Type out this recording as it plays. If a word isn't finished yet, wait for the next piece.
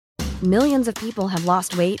Millions of people have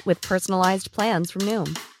lost weight with personalized plans from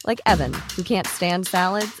Noom. Like Evan, who can't stand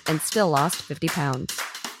salads and still lost 50 pounds.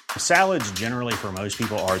 Salads generally for most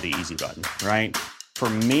people are the easy button, right? For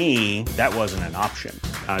me, that wasn't an option.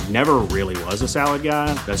 I never really was a salad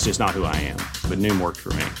guy. That's just not who I am. But Noom worked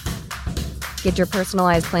for me. Get your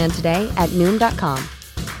personalized plan today at Noom.com.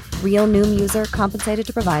 Real Noom user compensated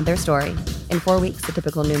to provide their story. In 4 weeks, the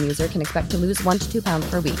typical Noom user can expect to lose 1 to 2 pounds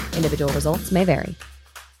per week. Individual results may vary.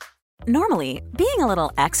 Normally, being a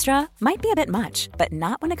little extra might be a bit much, but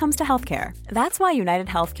not when it comes to healthcare. That's why United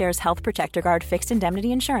Healthcare's Health Protector Guard fixed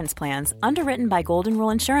indemnity insurance plans, underwritten by Golden Rule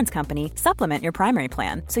Insurance Company, supplement your primary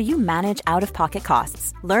plan so you manage out-of-pocket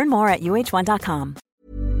costs. Learn more at uh1.com.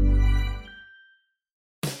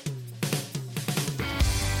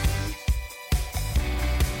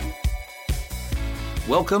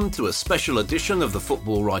 Welcome to a special edition of the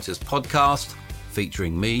Football Writers Podcast,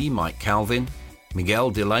 featuring me, Mike Calvin,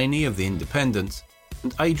 Miguel Delaney of The Independent,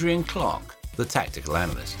 and Adrian Clark, the tactical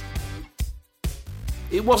analyst.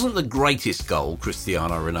 It wasn't the greatest goal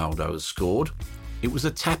Cristiano Ronaldo has scored. It was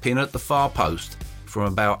a tap-in at the far post from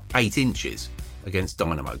about 8 inches against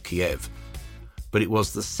Dynamo Kiev. But it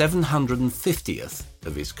was the 750th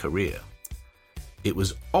of his career. It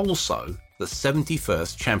was also the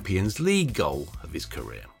 71st Champions League goal of his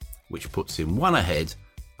career, which puts him one ahead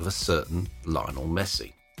of a certain Lionel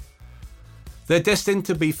Messi. They're destined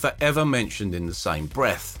to be forever mentioned in the same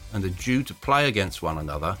breath and are due to play against one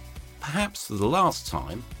another, perhaps for the last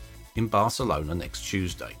time, in Barcelona next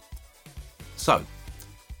Tuesday. So,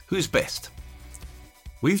 who's best?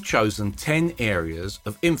 We've chosen 10 areas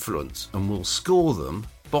of influence and we'll score them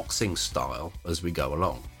boxing style as we go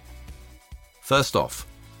along. First off,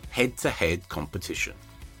 head-to-head competition.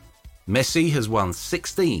 Messi has won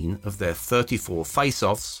 16 of their 34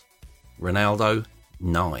 face-offs, Ronaldo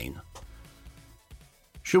 9.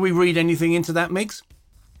 Should we read anything into that, Migs?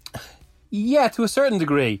 Yeah, to a certain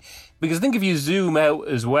degree. Because I think if you zoom out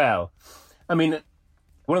as well, I mean,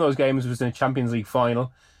 one of those games was in a Champions League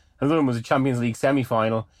final, another one was a Champions League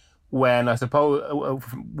semi-final, when I suppose,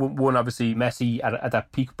 one obviously Messi at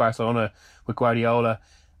that peak Barcelona with Guardiola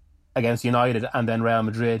against United and then Real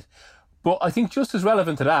Madrid. But I think just as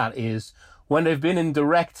relevant to that is when they've been in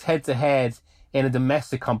direct head-to-head in a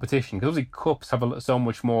domestic competition, because obviously cups have so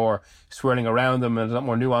much more swirling around them and a lot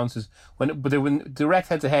more nuances. But they were direct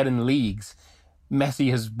head-to-head in leagues,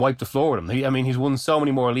 Messi has wiped the floor with them. He's won so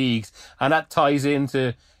many more leagues, and that ties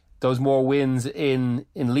into those more wins in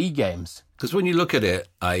league games. Because when you look at it,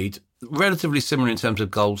 Aid, relatively similar in terms of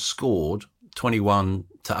goals scored, 21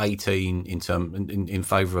 to 18 in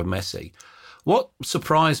favour of Messi. What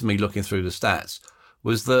surprised me looking through the stats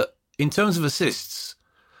was that in terms of assists,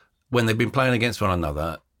 when they've been playing against one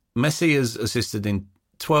another, Messi has assisted in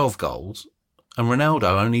 12 goals and Ronaldo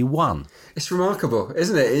only 1. It's remarkable,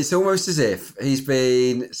 isn't it? It's almost as if he's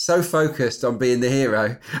been so focused on being the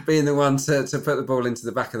hero, being the one to put the ball into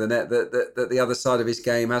the back of the net, that the other side of his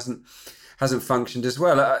game hasn't functioned as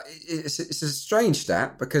well. It's a strange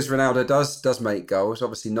stat because Ronaldo does make goals,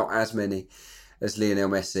 obviously not as many as Lionel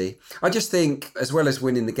Messi. I just think, as well as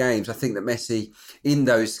winning the games, I think that Messi, in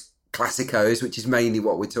those Clásicos, which is mainly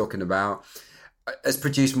what we're talking about, has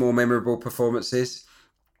produced more memorable performances.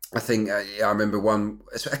 I think I remember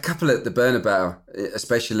a couple at the Bernabeu,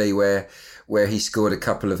 especially where he scored a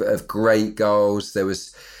couple of great goals. There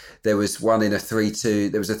was one in a 3-2.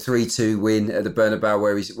 There was a 3-2 win at the Bernabeu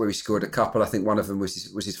where he scored a couple. I think one of them was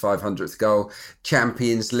his 500th goal.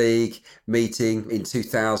 Champions League meeting in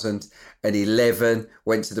 2011,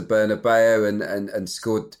 went to the Bernabeu and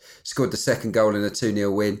scored the second goal in a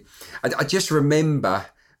 2-0 win. I just remember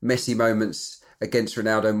Messi moments against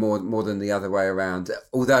Ronaldo more than the other way around.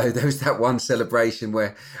 Although there was that one celebration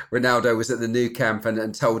where Ronaldo was at the Nou Camp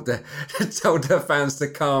and told the fans to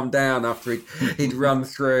calm down after he'd run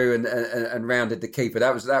through and rounded the keeper.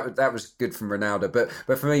 That was good from Ronaldo.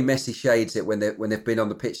 But for me, Messi shades it when they've been on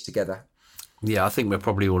the pitch together. Yeah, I think we're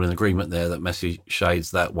probably all in agreement there that Messi shades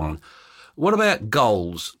that one. What about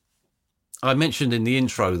goals? I mentioned in the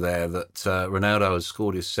intro there that Ronaldo has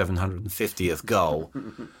scored his 750th goal.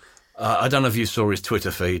 I don't know if you saw his Twitter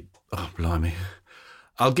feed. Oh, blimey.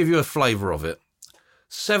 I'll give you a flavour of it.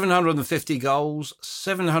 750 goals,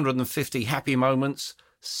 750 happy moments,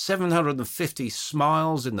 750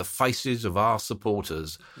 smiles in the faces of our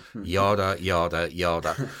supporters. Yada, yada,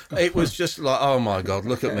 yada. It was just like, oh my God,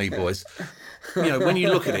 look at me, boys. When you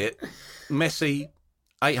look at it, Messi,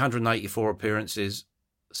 884 appearances,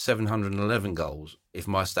 711 goals, if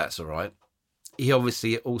my stats are right. he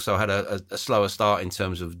obviously also had a slower start in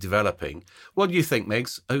terms of developing. What do you think,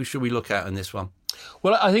 Megs? Who should we look at in this one?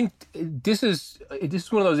 Well, I think this is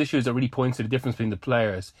one of those issues that really points to the difference between the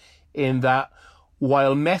players, in that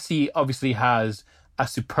while Messi obviously has a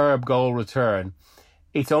superb goal return,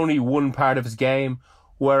 it's only one part of his game,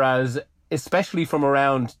 whereas especially from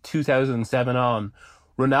around 2007 on,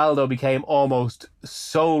 Ronaldo became almost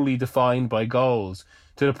solely defined by goals,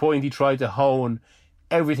 to the point he tried to hone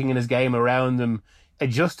everything in his game around him,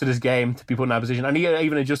 adjusted his game to be put in that position, and he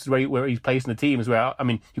even adjusted where he's placed in the team as well. I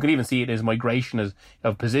mean, you can even see it in his migration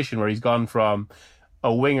of position, where he's gone from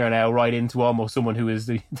a winger now right into almost someone who is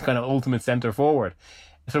the kind of ultimate centre forward.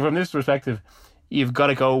 So from this perspective, you've got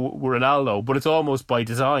to go with Ronaldo, but it's almost by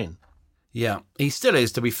design. Yeah, he still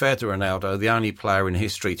is, to be fair to Ronaldo, the only player in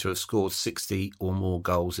history to have scored 60 or more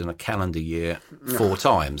goals in a calendar year 4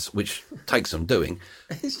 times, which takes some doing.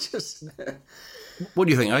 It's just... What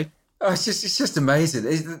do you think, eh? Oh, it's just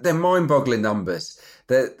amazing. They're mind-boggling numbers.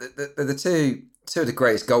 They're the two of the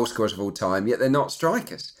greatest goal scorers of all time, yet they're not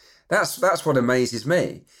strikers. That's what amazes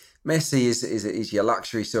me. Messi is your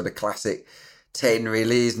luxury sort of classic 10,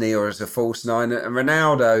 really, isn't he, or as a false 9? And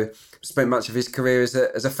Ronaldo spent much of his career as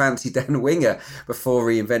a fancy down winger before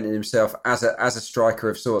reinventing himself as a striker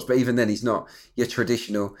of sorts. But even then, he's not your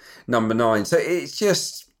traditional number 9. So it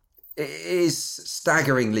is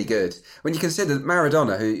staggeringly good. When you consider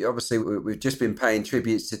Maradona, who obviously we've just been paying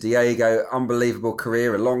tributes to Diego, unbelievable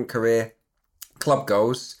career, a long career, club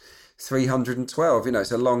goals, 312.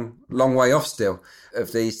 It's a long way off still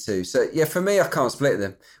of these two. So yeah, for me, I can't split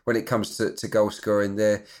them when it comes to goal scoring.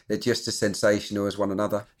 They're just as sensational as one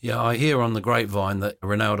another. Yeah, I hear on the grapevine that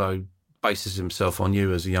Ronaldo bases himself on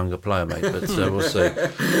you as a younger player, mate, but we'll see.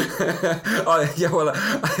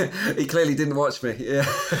 He clearly didn't watch me. Yeah.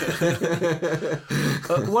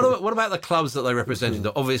 What about the clubs that they represented?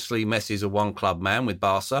 Obviously, Messi's a one-club man with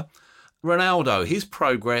Barca. Ronaldo, his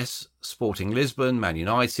progress, Sporting Lisbon, Man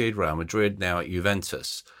United, Real Madrid, now at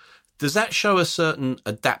Juventus. Does that show a certain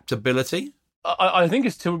adaptability? I think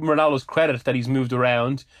it's to Ronaldo's credit that he's moved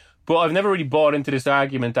around, but I've never really bought into this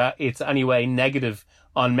argument that it's anyway negative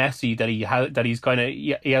on Messi that he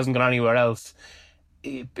hasn't gone anywhere else.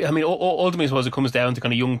 I mean, ultimately, I suppose it comes down to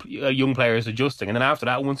kind of young players adjusting, and then after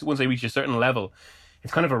that, once they reach a certain level,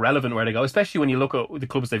 it's kind of irrelevant where they go. Especially when you look at the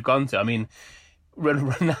clubs they've gone to. I mean,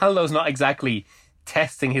 Ronaldo's not exactly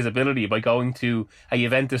testing his ability by going to a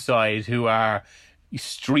Juventus side who are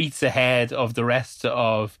streets ahead of the rest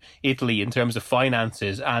of Italy in terms of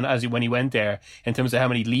finances, and when he went there, in terms of how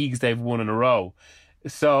many leagues they've won in a row.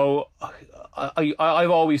 So I've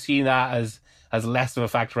always seen that as less of a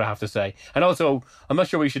factor, I have to say. And also, I'm not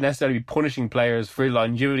sure we should necessarily be punishing players for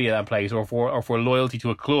longevity at that place or for loyalty to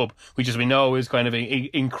a club, which, as we know, is kind of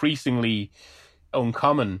increasingly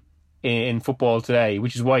uncommon in football today,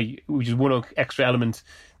 which is one extra element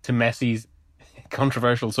to Messi's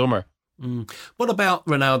controversial summer. What about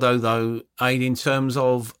Ronaldo, though, Aid, in terms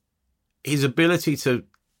of his ability to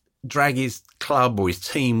drag his club or his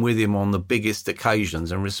team with him on the biggest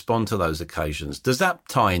occasions and respond to those occasions? Does that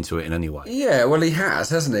tie into it in any way? Yeah, well, he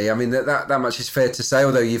hasn't he? I mean, that much is fair to say.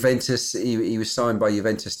 Although Juventus, he was signed by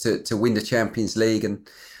Juventus to win the Champions League, and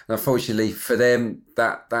unfortunately for them,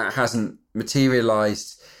 that hasn't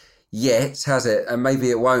materialised yet, has it? And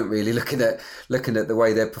maybe it won't really. Looking at the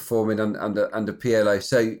way they're performing under Pirlo.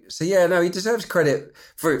 So yeah, no, he deserves credit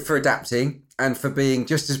for adapting and for being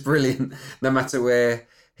just as brilliant no matter where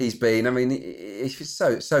he's been. I mean, he's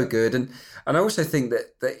so good, and I also think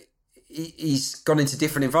that he's gone into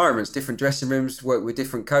different environments, different dressing rooms, worked with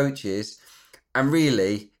different coaches, and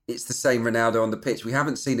really it's the same Ronaldo on the pitch. We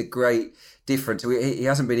haven't seen a great difference. He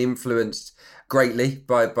hasn't been influenced greatly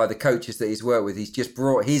by the coaches that he's worked with. He's just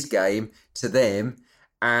brought his game to them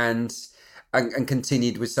and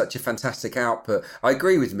continued with such a fantastic output. I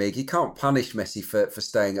agree with Mig. You can't punish Messi for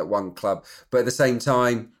staying at one club, but at the same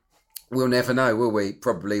time, we'll never know, will we?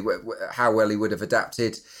 Probably how well he would have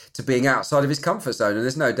adapted to being outside of his comfort zone. And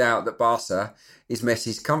there's no doubt that Barca is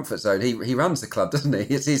Messi's comfort zone. He runs the club, doesn't he?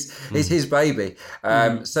 It's his baby.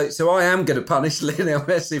 So I am going to punish Lionel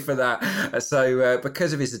Messi for that. So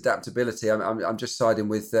because of his adaptability, I'm just siding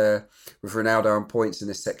with Ronaldo on points in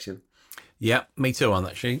this section. Yeah, me too on that,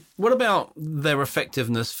 actually. What about their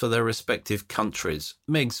effectiveness for their respective countries?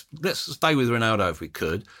 Migs, let's stay with Ronaldo if we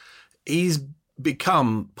could. He's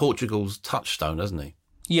become Portugal's touchstone, hasn't he?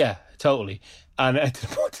 Yeah, totally. And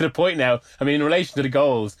to the point now, I mean, in relation to the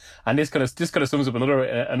goals, and this kind of sums up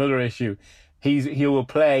another issue. He will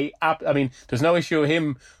play. I mean, there's no issue with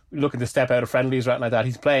him looking to step out of friendlies or anything like that.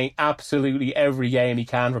 He's playing absolutely every game he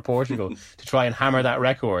can for Portugal to try and hammer that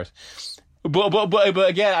record. But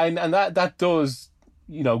again, and that does,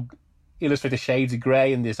 illustrate the shades of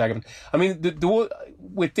grey in this argument. I mean,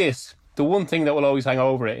 with this, the one thing that will always hang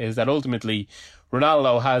over it is that ultimately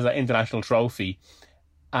Ronaldo has an international trophy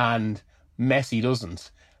and Messi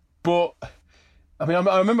doesn't. But I mean,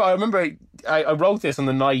 I remember I wrote this on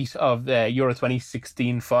the night of the Euro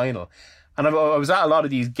 2016 final, and I was at a lot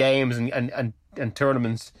of these games and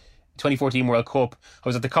tournaments. 2014 World Cup. I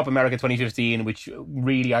was at the Copa America 2015, which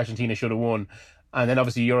really Argentina should have won, and then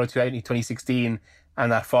obviously Euro 2016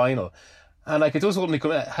 and that final. And like, it does ultimately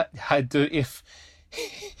come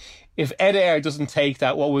if Eder doesn't take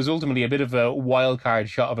that, what was ultimately a bit of a wild card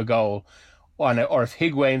shot of a goal, or if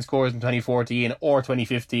Higuain scores in 2014 or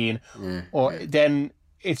 2015, then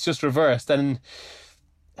it's just reversed. And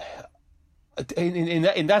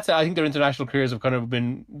in that, I think their international careers have kind of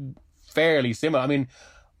been fairly similar. I mean,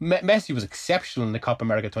 Messi was exceptional in the Copa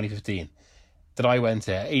America 2015 that I went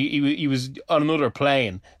to. He was on another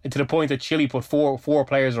plane, to the point that Chile put four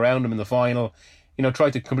players around him in the final,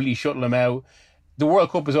 tried to completely shuttle him out. The World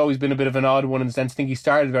Cup has always been a bit of an odd one in the sense I think he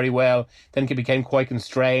started very well, then it became quite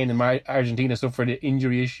constrained, and Argentina suffered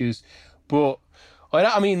injury issues. But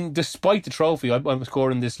I mean, despite the trophy, I'm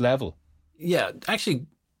scoring this level. Yeah, actually,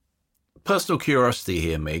 personal curiosity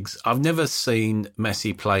here, Migs. I've never seen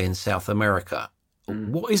Messi play in South America.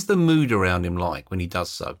 What is the mood around him like when he does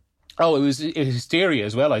so? Oh, it was hysteria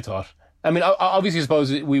as well, I thought. I mean, obviously, I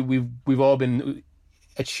suppose we've all been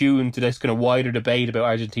attuned to this kind of wider debate about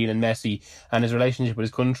Argentina and Messi and his relationship with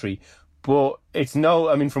his country. But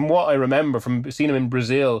from what I remember, from seeing him in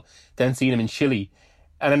Brazil, then seeing him in Chile,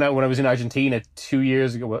 and then when I was in Argentina 2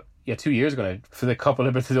 years ago, now, for the Copa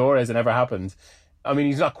Libertadores, it never happened. I mean,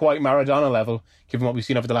 he's not quite Maradona level, given what we've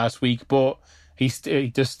seen over the last week, but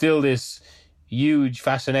there's still this huge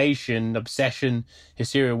fascination, obsession,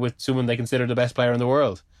 hysteria with someone they consider the best player in the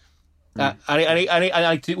world. I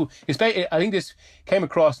think this came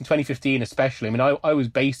across in 2015 especially. I mean, I was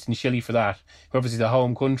based in Chile for that, obviously the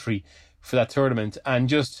home country for that tournament, and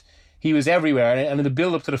just he was everywhere. And in the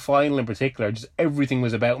build-up to the final in particular, just everything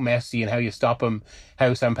was about Messi and how you stop him,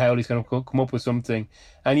 how Sampaoli's going to come up with something.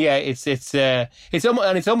 And yeah, it's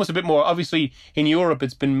almost a bit more, obviously in Europe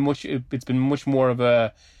it's been much more of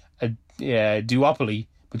a duopoly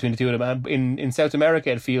between the two of them. In South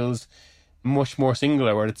America, it feels much more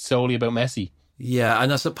singular, where it's solely about Messi. Yeah,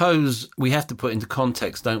 and I suppose we have to put into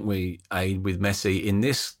context, don't we, Aid, with Messi in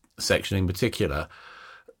this section in particular,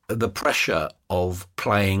 the pressure of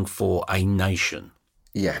playing for a nation.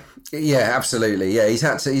 Yeah, absolutely. Yeah, he's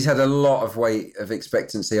had a lot of weight of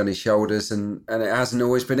expectancy on his shoulders, and it hasn't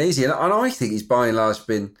always been easy. And I think he's by and large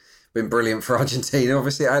been brilliant for Argentina.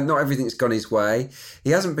 Obviously, not everything's gone his way. He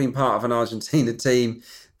hasn't been part of an Argentina team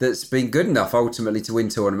that's been good enough ultimately to win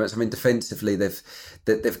tournaments. I mean, defensively,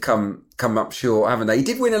 they've come up short, haven't they? He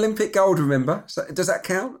did win Olympic gold, remember? So does that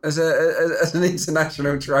count as an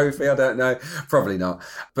international trophy? I don't know. Probably not.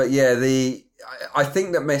 But yeah, I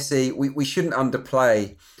think that Messi, we shouldn't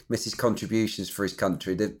underplay Messi's contributions for his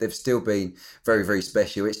country. They've still been very, very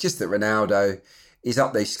special. It's just that Ronaldo is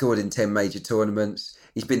up there. He scored in 10 major tournaments.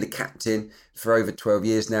 He's been the captain for over 12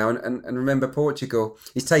 years now. And remember Portugal.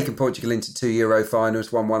 He's taken Portugal into 2 Euro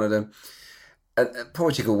finals, won one of them. And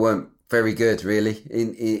Portugal weren't very good, really,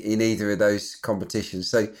 in either of those competitions.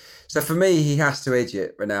 So for me, he has to edge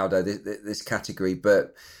it, Ronaldo, this category.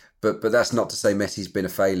 But that's not to say Messi's been a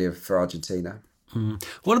failure for Argentina.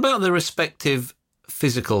 What about the respective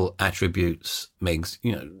physical attributes, Migs?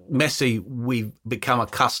 Messi, we've become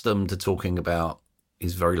accustomed to talking about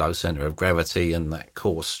his very low centre of gravity and that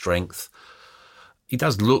core strength. He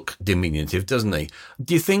does look diminutive, doesn't he?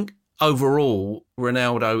 Do you think overall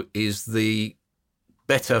Ronaldo is the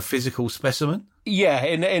better physical specimen? Yeah,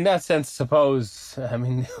 in that sense, I suppose. I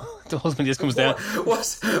mean, the husband just comes down.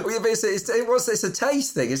 It's a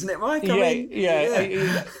taste thing, isn't it, Mike?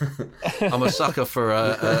 Yeah. I'm a sucker for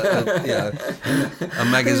a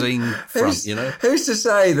magazine front. Who's to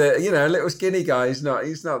say that a little skinny guy is not?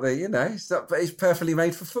 He's not but he's perfectly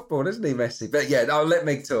made for football, isn't he, Messi? But yeah, I'll let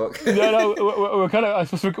Mig talk. No, we're kind of. I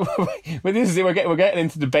suppose we're getting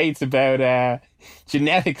into debates about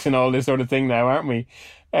genetics and all this sort of thing now, aren't we?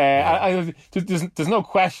 There's no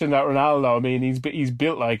question that Ronaldo, I mean, he's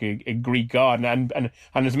built like a Greek god, and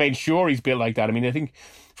has made sure he's built like that. I mean, I think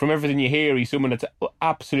from everything you hear, he's someone that's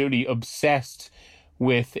absolutely obsessed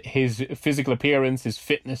with his physical appearance, his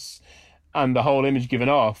fitness, and the whole image given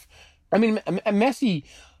off. I mean, Messi,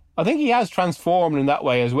 I think he has transformed in that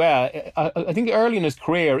way as well. I think early in his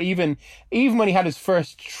career, even when he had his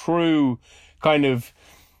first true kind of,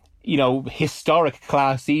 historic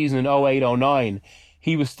class season in 08-09,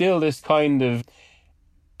 he was still this kind of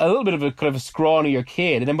a little bit of a kind of a scrawnier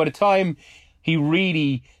kid. And then by the time he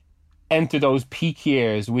really entered those peak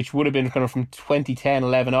years, which would have been kind of from 2010,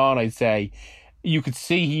 11 on, I'd say, you could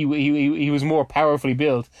see he was more powerfully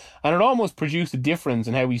built, and it almost produced a difference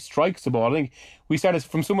in how he strikes the ball. I think we started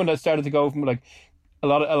from someone that started to go from like a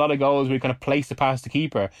lot of goals where he kind of placed the pass the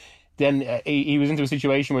keeper. Then he was into a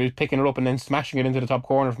situation where he was picking it up and then smashing it into the top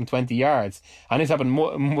corner from 20 yards. And this happened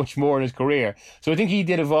much more in his career. So I think he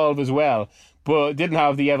did evolve as well, but didn't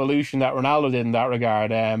have the evolution that Ronaldo did in that regard.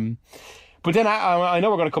 But then I know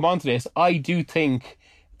we're going to come on to this. I do think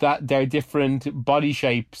that their different body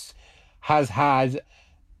shapes has had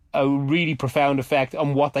a really profound effect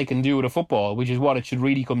on what they can do with a football, which is what it should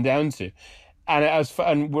really come down to. And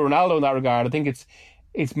and with Ronaldo in that regard, I think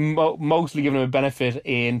it's mostly given him a benefit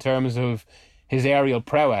in terms of his aerial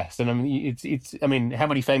prowess. And I mean, how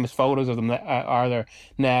many famous photos of them are there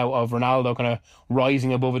now of Ronaldo kind of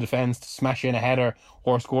rising above a defence to smash in a header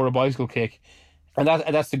or score a bicycle kick? And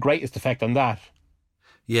that's the greatest effect on that.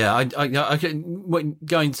 Yeah, I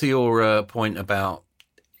going to your point about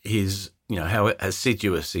his, how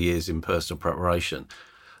assiduous he is in personal preparation.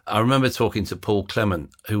 I remember talking to Paul Clement,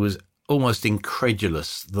 who was almost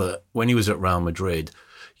incredulous that when he was at Real Madrid,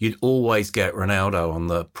 you'd always get Ronaldo on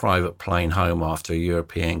the private plane home after a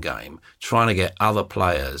European game, trying to get other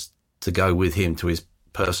players to go with him to his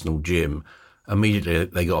personal gym. Immediately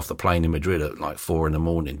they got off the plane in Madrid at like 4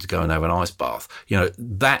 a.m. to go and have an ice bath.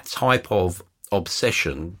 That type of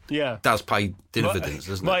obsession does pay dividends,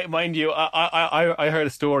 doesn't it? Mind you, I heard a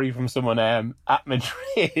story from someone at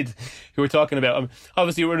Madrid who were talking about,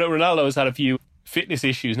 obviously Ronaldo has had a few fitness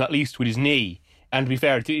issues, not least with his knee. And to be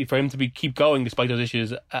fair, for him to keep going despite those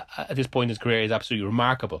issues at this point in his career is absolutely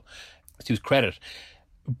remarkable. It's to his credit.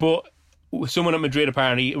 But someone at Madrid,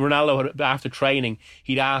 apparently, Ronaldo, after training,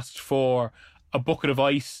 he'd asked for a bucket of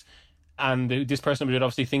ice, and this person at Madrid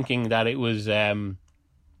obviously thinking that it was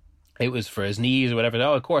for his knees or whatever.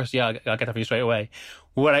 Oh, of course, yeah, I'll get that for you straight away.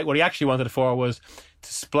 What he actually wanted it for was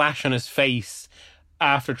to splash on his face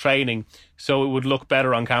after training so it would look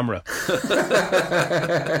better on camera.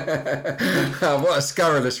 Oh, what a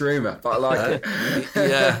scurrilous rumour, but I like it.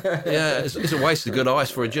 Yeah, it's a waste of good ice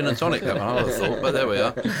for a gin and tonic, that one, I would have thought, but there we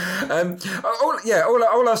are.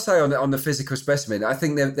 All I'll say on the physical specimen, I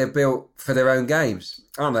think they're built for their own games,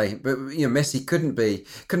 aren't they? But Messi couldn't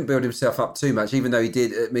build himself up too much, even though he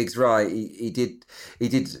did. At Mig's right, he did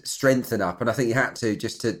strengthen up, and I think he had to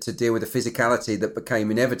just to deal with the physicality that became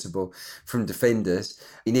inevitable from defenders.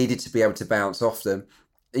 He needed to be able to bounce off them.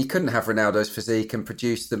 He couldn't have Ronaldo's physique and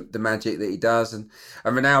produce the magic that he does, and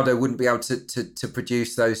Ronaldo wouldn't be able to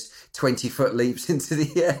produce those 20-foot leaps into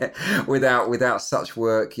the air without such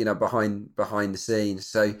work, behind the scenes.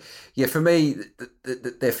 So, yeah, for me,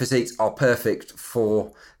 their physiques are perfect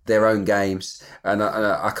for their own games, and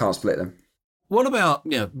I can't split them. What about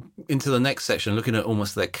into the next section, looking at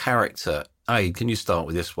almost their character? Aid, can you start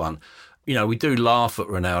with this one? We do laugh at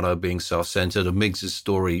Ronaldo being self-centered, and Miggs'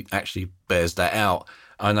 story actually bears that out.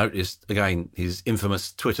 I noticed, again, his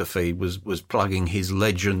infamous Twitter feed was plugging his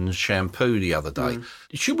Legends shampoo the other day.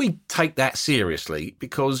 Should we take that seriously?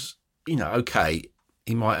 Because, okay,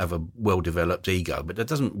 he might have a well-developed ego, but that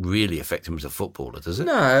doesn't really affect him as a footballer, does it?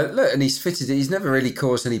 No, look, and he's never really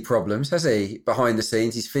caused any problems, has he? Behind the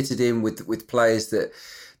scenes, he's fitted in with players that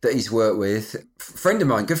he's worked with.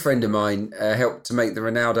 Good friend of mine, helped to make the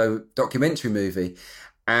Ronaldo documentary movie.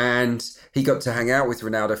 And he got to hang out with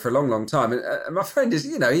Ronaldo for a long, long time. And my friend is,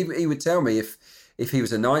 he would tell me if he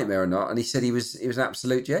was a nightmare or not. And he said he was an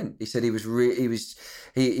absolute gent. He said he was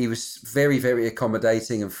very, very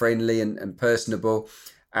accommodating and friendly and personable.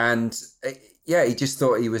 And he just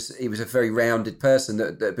thought he was a very rounded person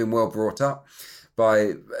that had been well brought up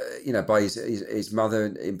by his mother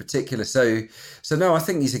in particular. So no, I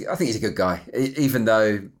think he's a good guy, even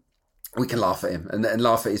though we can laugh at him and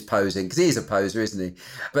laugh at his posing, because he is a poser, isn't he?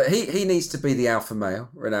 But he needs to be the alpha male,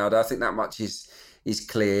 Ronaldo. I think that much is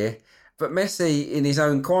clear. But Messi, in his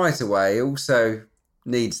own quieter way, also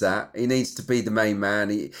needs that. He needs to be the main man.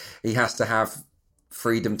 He has to have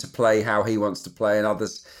freedom to play how he wants to play, and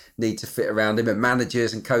others need to fit around him. And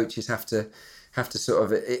managers and coaches have to sort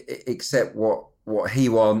of accept what he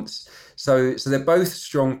wants. So they're both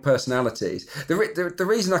strong personalities. The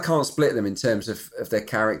reason I can't split them in terms of their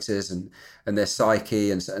characters and their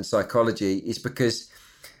psyche and psychology is because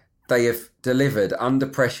they have delivered under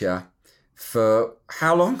pressure for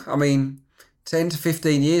how long? I mean, 10 to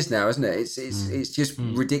 15 years now, isn't it? It's just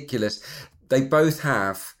ridiculous. They both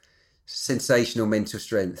have sensational mental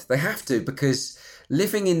strength. They have to, because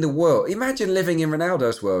living in the world, imagine living in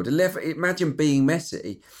Ronaldo's world, imagine being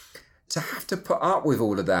Messi, to have to put up with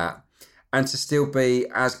all of that and to still be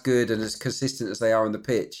as good and as consistent as they are on the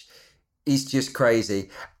pitch is just crazy.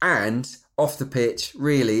 And off the pitch,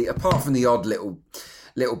 really, apart from the odd little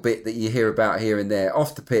bit that you hear about here and there,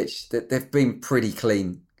 off the pitch, that they've been pretty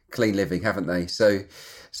clean living, haven't they? So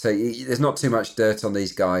there's not too much dirt on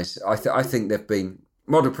these guys. I think they've been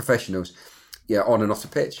model professionals, on and off the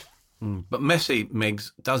pitch. But Messi,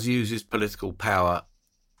 Miggs, does use his political power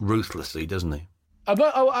ruthlessly, doesn't he?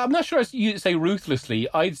 I'm not sure you say ruthlessly.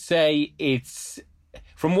 I'd say it's,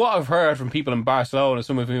 from what I've heard from people in Barcelona,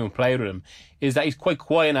 some of whom have played with him, is that he's quite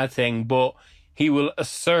quiet in that thing, but he will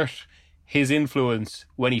assert his influence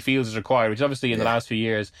when he feels it's required, which obviously in the last few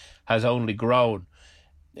years has only grown,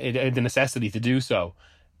 the necessity to do so.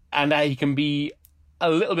 And that he can be a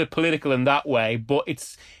little bit political in that way, but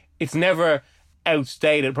it's never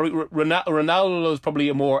outstated. Probably Ronaldo is probably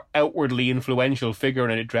a more outwardly influential figure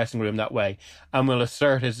in a dressing room that way, and will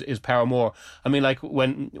assert his power more. I mean, like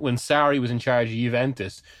when Sarri was in charge of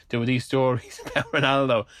Juventus, there were these stories about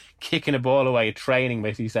Ronaldo kicking a ball away at training,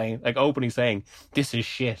 basically saying, like openly saying, "This is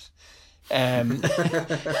shit."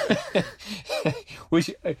 Which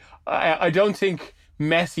I don't think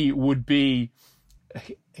Messi would be.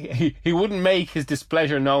 He wouldn't make his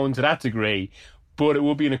displeasure known to that degree, but it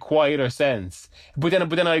would be in a quieter sense. But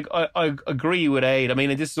then I agree with Aid. I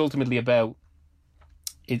mean, this is ultimately about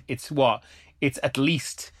it's at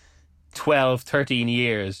least 12, 13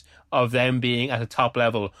 years of them being at the top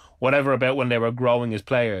level, whatever about when they were growing as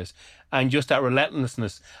players, and just that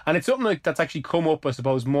relentlessness. And it's something that's actually come up, I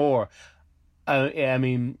suppose, more. I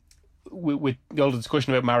mean, with the old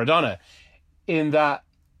discussion about Maradona, in that.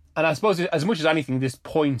 And I suppose as much as anything, this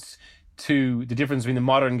points to the difference between the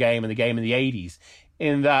modern game and the game in the 80s,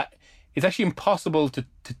 in that it's actually impossible to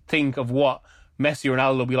think of what Messi or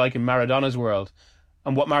Ronaldo will be like in Maradona's world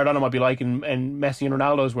and what Maradona might be like in Messi and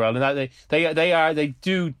Ronaldo's world. And that they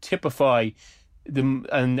do typify them,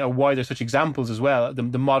 and why they're such examples as well,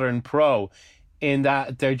 the modern pro, in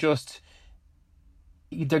that they're just...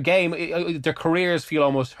 their game, their careers feel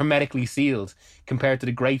almost hermetically sealed compared to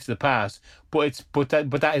the greats of the past. But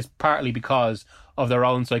that is partly because of their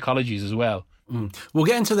own psychologies as well. We'll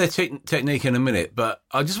get into their technique in a minute, but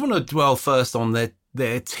I just want to dwell first on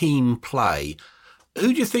their team play.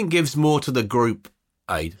 Who do you think gives more to the group,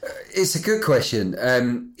 Aid? It's a good question.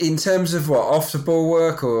 In terms of what, off the ball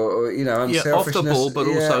work or unselfishness? Yeah, off the ball, but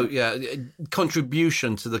also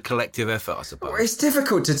contribution to the collective effort, I suppose. Well, it's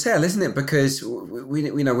difficult to tell, isn't it? Because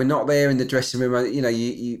we're not there in the dressing room.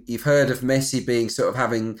 You've heard of Messi being sort of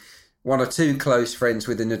having one or two close friends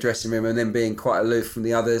within the dressing room and then being quite aloof from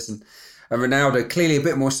the others, and Ronaldo clearly a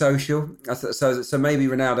bit more social. So maybe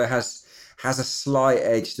Ronaldo has a slight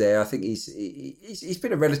edge there. I think he's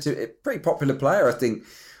been a pretty popular player, I think,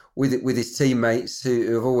 with his teammates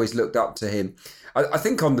who have always looked up to him. I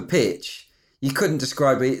think on the pitch, you couldn't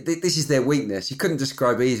describe it. This is their weakness. You couldn't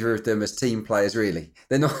describe either of them as team players, really.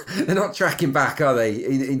 They're not tracking back, are they,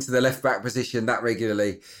 into the left back position that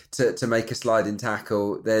regularly to make a sliding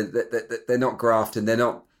tackle. They're not grafting. They're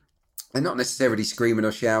not necessarily screaming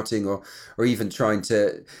or shouting or even trying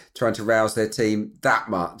to rouse their team that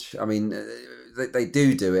much. I mean, they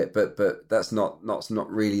do it, but that's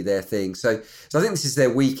not really their thing. So I think this is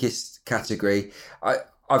their weakest category.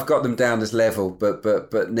 I've got them down as level,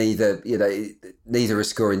 but neither are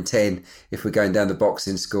scoring 10 if we're going down the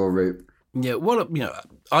boxing score route. Yeah, well,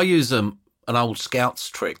 I use an old scouts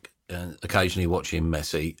trick occasionally watching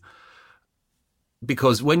Messi,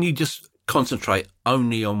 because when you just concentrate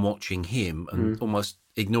only on watching him and almost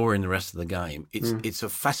ignoring the rest of the game, it's a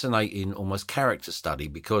fascinating almost character study,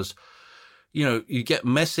 because you get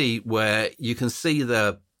Messi where you can see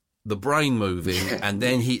the brain moving, and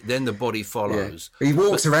then the body follows. Yeah. He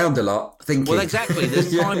walks around a lot thinking. Well, exactly.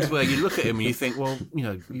 There's times where you look at him and you think, well,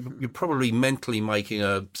 you're probably mentally making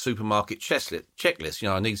a supermarket checklist.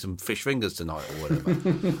 I need some fish fingers tonight or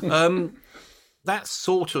whatever. That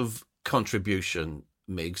sort of contribution,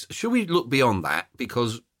 Miggs, should we look beyond that?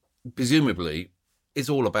 Because presumably it's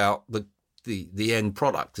all about the end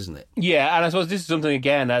product, isn't it? Yeah, and I suppose this is something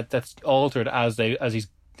again that's altered as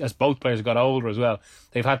both players have got older as well.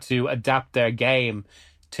 They've had to adapt their game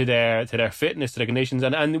to their fitness, to their conditions,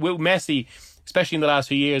 and with Messi, especially in the last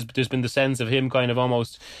few years, there's been the sense of him kind of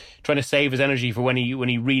almost trying to save his energy for when he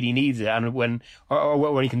really needs it, and when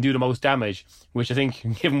he can do the most damage, which I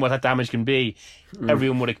think, given what that damage can be,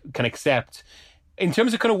 everyone can accept. In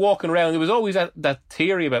terms of kind of walking around, there was always that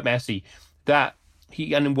theory about Messi that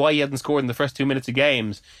why he hadn't scored in the first 2 minutes of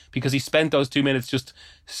games, because he spent those 2 minutes just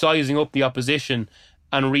sizing up the opposition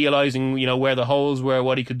and realising, where the holes were,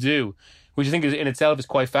 what he could do, which I think in itself is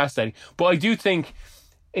quite fascinating. But I do think,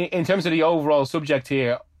 in terms of the overall subject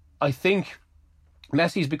here, I think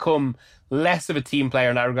Messi's become less of a team player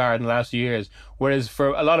in that regard in the last few years, whereas for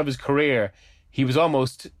a lot of his career, he was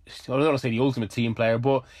almost, I don't want to say the ultimate team player,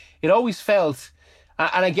 but it always felt,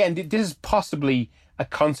 and again, this is possibly a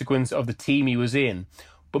consequence of the team he was in,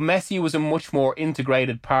 but Messi was a much more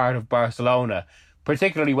integrated part of Barcelona,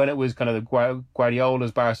 particularly when it was kind of the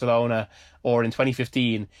Guardiola's Barcelona, or in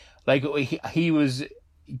 2015. Like, he was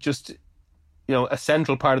just, a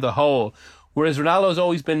central part of the whole, whereas Ronaldo's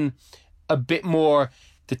always been a bit more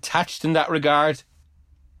detached in that regard,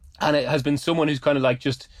 and it has been someone who's kind of like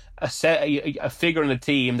just a figure in the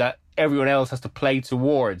team that everyone else has to play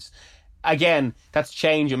towards. Again, that's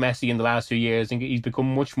changed with Messi in the last few years, and he's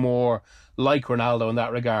become much more like Ronaldo in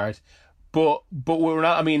that regard. But we're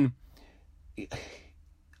not. I mean,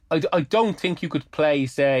 I don't think you could play,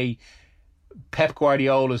 say, Pep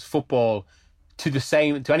Guardiola's football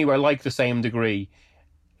to anywhere like the same degree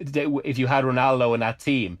if you had Ronaldo in that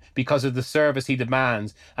team, because of the service he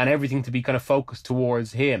demands and everything to be kind of focused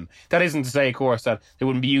towards him. That isn't to say, of course, that they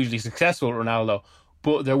wouldn't be hugely successful with Ronaldo,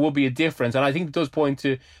 but there will be a difference. And I think it does point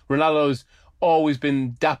to Ronaldo's always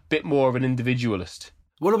been that bit more of an individualist.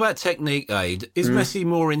 What about technique, Aid? Is Messi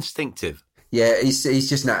more instinctive? Yeah, he's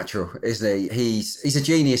just natural, isn't he? He's a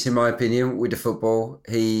genius, in my opinion, with the football.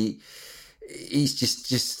 He's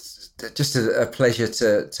just a pleasure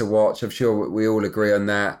to watch. I'm sure we all agree on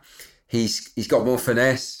that. He's got more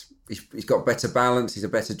finesse. He's got better balance. He's a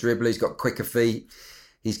better dribbler. He's got quicker feet.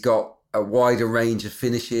 He's got a wider range of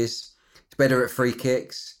finishes. He's better at free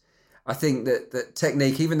kicks. I think that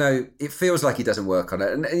technique, even though it feels like he doesn't work on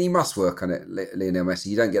it, and he must work on it, Lionel Messi.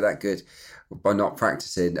 You don't get that good by not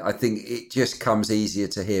practicing. I think it just comes easier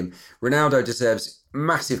to him. Ronaldo deserves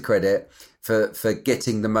massive credit for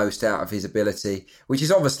getting the most out of his ability, which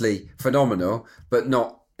is obviously phenomenal, but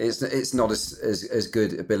it's not as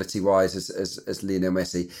good ability wise as Lionel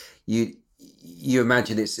Messi. You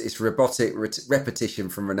imagine it's robotic repetition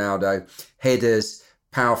from Ronaldo, headers,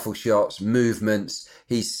 powerful shots, movements.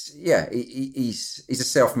 He's a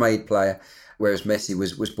self-made player, whereas Messi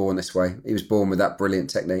was born this way. He was born with that brilliant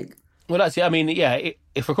technique. Well, that's it. I mean, yeah,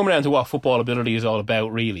 if we're coming down to what football ability is all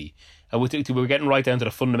about, really, we're getting right down to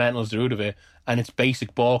the fundamentals, the root of it, and it's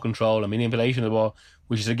basic ball control and manipulation of the ball,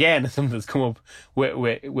 which is, again, something that's come up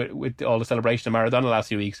with all the celebration of Maradona the last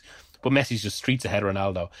few weeks. But Messi's just streets ahead of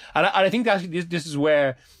Ronaldo. And I think that this is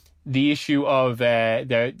where the issue of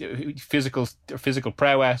their physical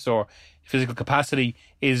prowess or physical capacity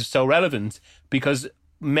is so relevant, because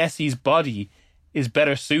Messi's body is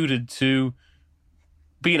better suited to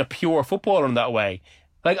being a pure footballer in that way.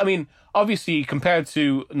 Like, I mean, obviously, compared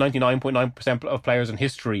to 99.9% of players in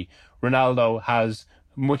history, Ronaldo has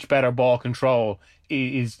much better ball control,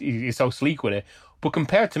 is so sleek with it. But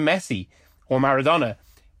compared to Messi or Maradona,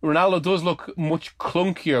 Ronaldo does look much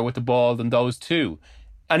clunkier with the ball than those two.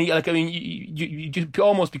 And you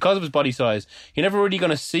almost, because of his body size, you're never really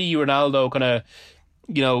going to see Ronaldo kind of,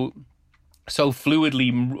 so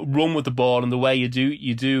fluidly run with the ball in the way you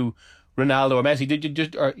do Ronaldo or Messi.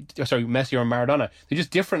 Messi or Maradona. They're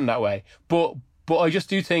just different in that way. But I just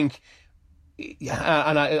do think,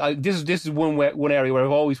 and this is one area where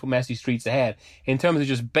I've always put Messi streets ahead in terms of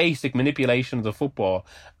just basic manipulation of the football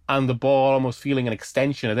and the ball almost feeling an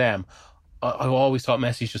extension of them. I've always thought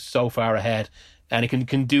Messi's just so far ahead, and he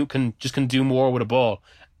can do more with a ball,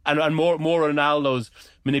 and more Ronaldo's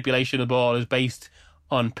manipulation of the ball is based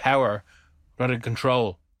on power rather than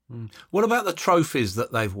control. What about the trophies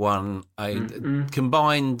that they've won?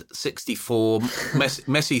 Combined 64,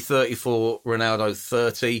 Messi 34, Ronaldo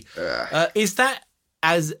 30. Is that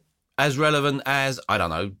as relevant as, I don't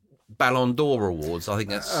know, Ballon d'Or awards? I think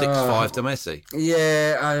that's 6-5 to Messi.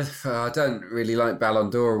 Yeah, I don't really like Ballon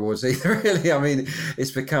d'Or awards either, really. I mean,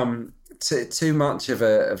 it's become too much of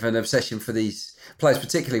an obsession for these players,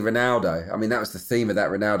 particularly Ronaldo. I mean, that was the theme of that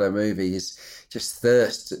Ronaldo movie, is just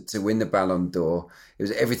thirst to win the Ballon d'Or.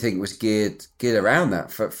 Everything was geared around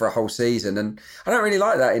that for a whole season, and I don't really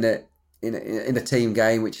like that in a team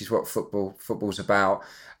game, which is what football's about.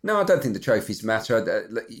 No, I don't think the trophies matter.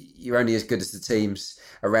 You're only as good as the teams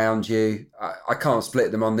around you. I can't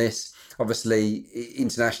split them on this. Obviously,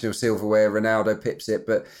 international silverware, Ronaldo pips it,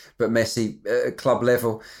 but Messi at club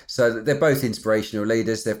level. So they're both inspirational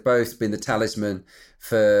leaders. They've both been the talisman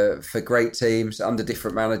for great teams under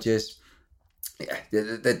different managers. Yeah,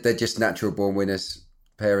 they're just natural born winners,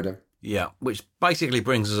 pair of them. Yeah, which basically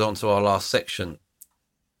brings us on to our last section.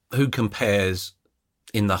 Who compares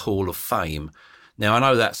in the Hall of Fame? Now, I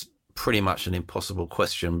know that's pretty much an impossible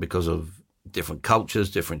question because of different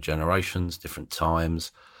cultures, different generations, different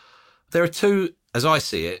times. There are two, as I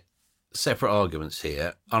see it, separate arguments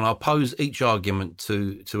here, and I'll pose each argument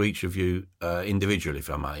to each of you individually, if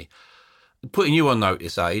I may. Putting you on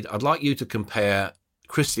notice, Aid, I'd like you to compare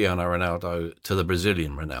Cristiano Ronaldo to the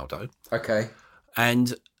Brazilian Ronaldo. Okay.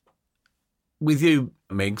 And with you,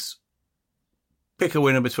 Miggs, pick a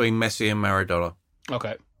winner between Messi and Maradona.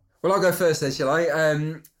 Okay. Well, I'll go first then, shall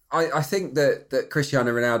I? I think that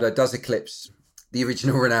Cristiano Ronaldo does eclipse the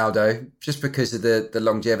original Ronaldo just because of the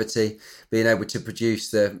longevity, being able to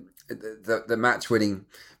produce the match-winning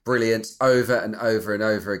brilliance over and over and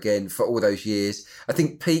over again for all those years. I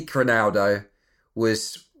think peak Ronaldo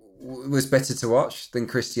was better to watch than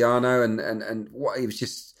Cristiano, and what he was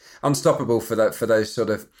just unstoppable for those sort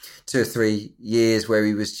of 2 or 3 years where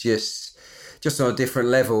he was just on a different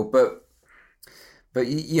level. But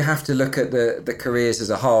you have to look at the careers as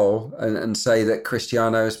a whole and say that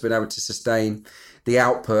Cristiano has been able to sustain the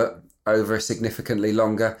output over a significantly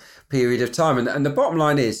longer period of time. And the bottom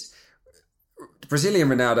line is, Brazilian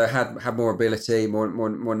Ronaldo had more ability,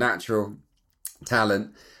 more natural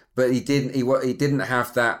talent, but he didn't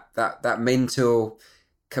have that mental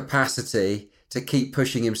capacity to keep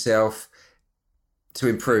pushing himself to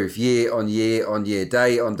improve year on year on year,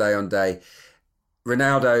 day on day on day.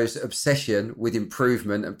 Ronaldo's obsession with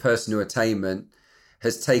improvement and personal attainment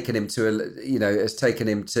has taken him to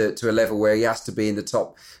a level where he has to be in the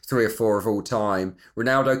top 3 or 4 of all time.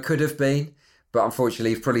 Ronaldo could have been, but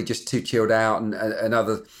unfortunately, he's probably just too chilled out, and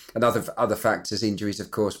other factors, injuries,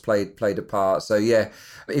 of course, played a part. So yeah,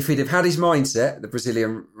 if he'd have had his mindset, the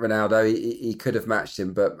Brazilian Ronaldo, he could have matched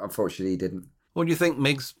him, but unfortunately, he didn't. What do you think,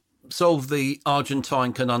 Miggs? Solve the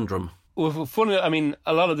Argentine conundrum. Well, funny, I mean,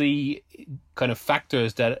 a lot of the kind of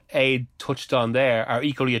factors that Aid touched on there are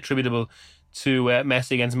equally attributable to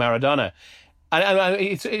Messi against Maradona, and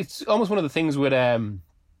it's almost one of the things with the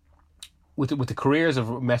careers of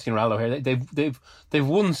Messi and Ronaldo here. They've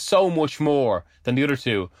won so much more than the other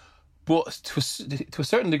two, but to a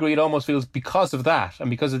certain degree, it almost feels because of that and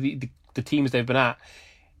because of the teams they've been at,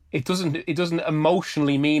 it doesn't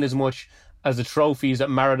emotionally mean as much as the trophies that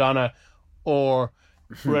Maradona or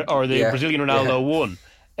the Brazilian Ronaldo won.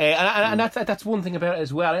 And that's one thing about it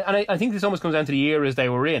as well. And I think this almost comes down to the eras they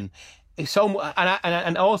were in. So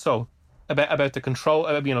and also about the control,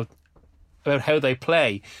 about how they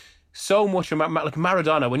play. So much like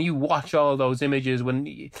Maradona, when you watch all those images,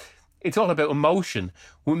 it's all about emotion.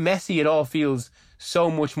 With Messi, it all feels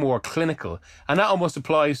so much more clinical, and that almost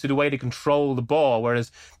applies to the way they control the ball.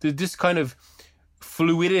 Whereas there's this kind of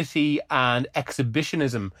fluidity and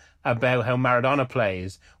exhibitionism about how Maradona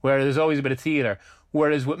plays, where there's always a bit of theatre.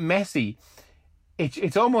 Whereas with Messi,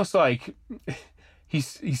 it's almost like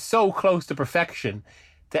he's so close to perfection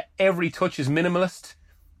that every touch is minimalist.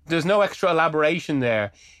 There's no extra elaboration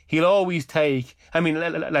there. He'll always take. I mean,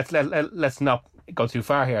 let's not go too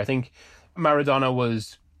far here. I think Maradona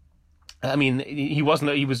was. I mean, he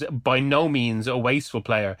wasn't. He was by no means a wasteful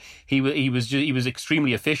player. He was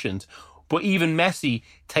extremely efficient. But even Messi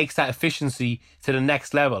takes that efficiency to the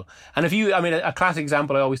next level. And a classic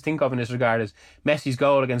example I always think of in this regard is Messi's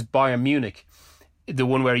goal against Bayern Munich, the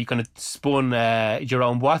one where he kind of spun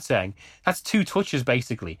Jerome Boateng. That's 2 touches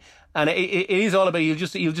basically, and it is all about he'll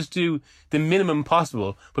just do the minimum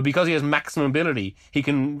possible. But because he has maximum ability, he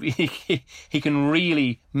can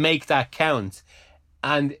really make that count.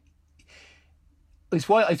 And it's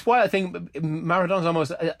why I think Maradona's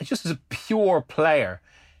almost just as a pure player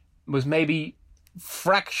was maybe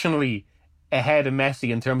fractionally ahead of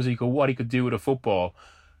Messi in terms of what he could do with a football,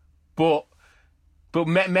 but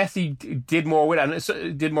Messi did more with it, and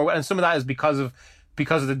some of that is because of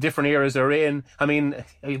the different eras they're in. I mean,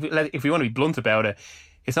 if we want to be blunt about it,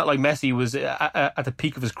 it's not like Messi was at the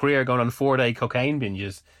peak of his career going on 4-day cocaine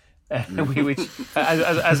binges, which,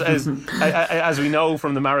 as we know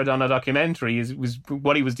from the Maradona documentary, was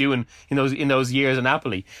what he was doing in those years in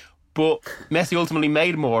Napoli. But Messi ultimately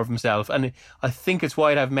made more of himself, and I think it's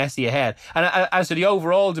why I'd have Messi ahead. And as to the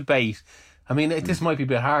overall debate, I mean, this might be a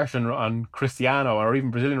bit harsh on Cristiano or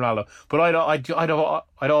even Brazilian Ronaldo, but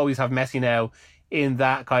I'd always have Messi now in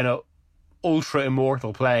that kind of ultra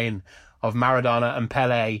immortal plane of Maradona and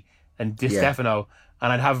Pelé and Di Stefano,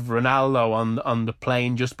 and I'd have Ronaldo on the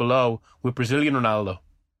plane just below with Brazilian Ronaldo.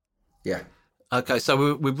 Yeah. Okay,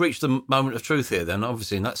 so we've reached the moment of truth here then,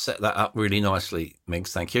 obviously, and that set that up really nicely,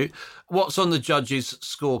 Miggs, thank you. What's on the judges'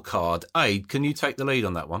 scorecard? Aid, can you take the lead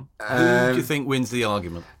on that one? Who do you think wins the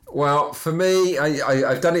argument? Well, for me,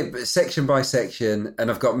 I've done it section by section, and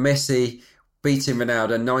I've got Messi beating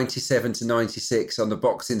Ronaldo 97-96 on the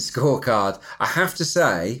boxing scorecard. I have to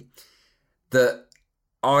say that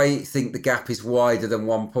I think the gap is wider than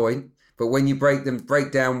 1 point But when you break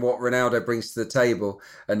down what Ronaldo brings to the table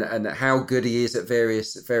and how good he is at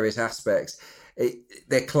various aspects,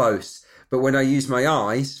 they're close. But when I use my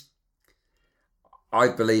eyes, I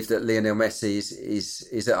believe that Lionel Messi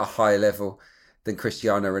is at a higher level than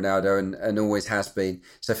Cristiano Ronaldo and always has been.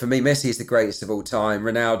 So for me, Messi is the greatest of all time.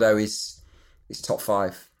 Ronaldo is top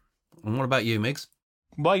 5. And what about you, Migs?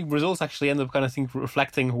 My results actually end up kind of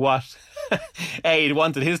reflecting what Aid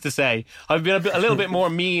wanted his to say. I've been a little bit more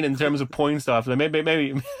mean in terms of point stuff. Maybe a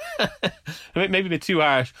bit too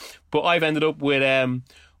harsh. But I've ended up with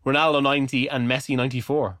Ronaldo 90 and Messi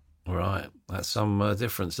 94. Right, that's some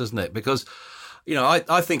difference, isn't it? Because,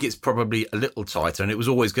 I think it's probably a little tighter, and it was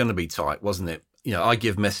always going to be tight, wasn't it? I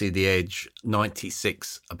give Messi the edge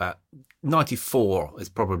 96, about 94 is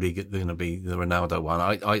probably going to be the Ronaldo one.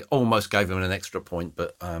 I almost gave him an extra point,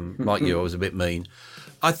 but like you, I was a bit mean.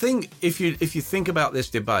 I think if you think about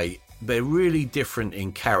this debate, they're really different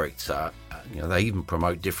in character. They even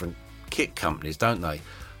promote different kit companies, don't they?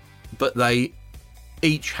 But they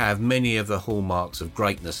each have many of the hallmarks of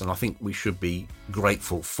greatness, and I think we should be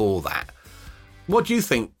grateful for that. What do you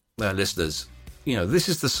think, listeners? This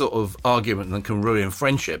is the sort of argument that can ruin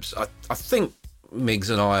friendships. I think Migs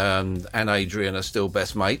and I and Adrian are still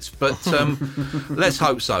best mates, but let's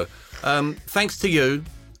hope so. Thanks to you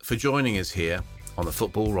for joining us here on the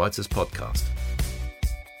Football Writers Podcast.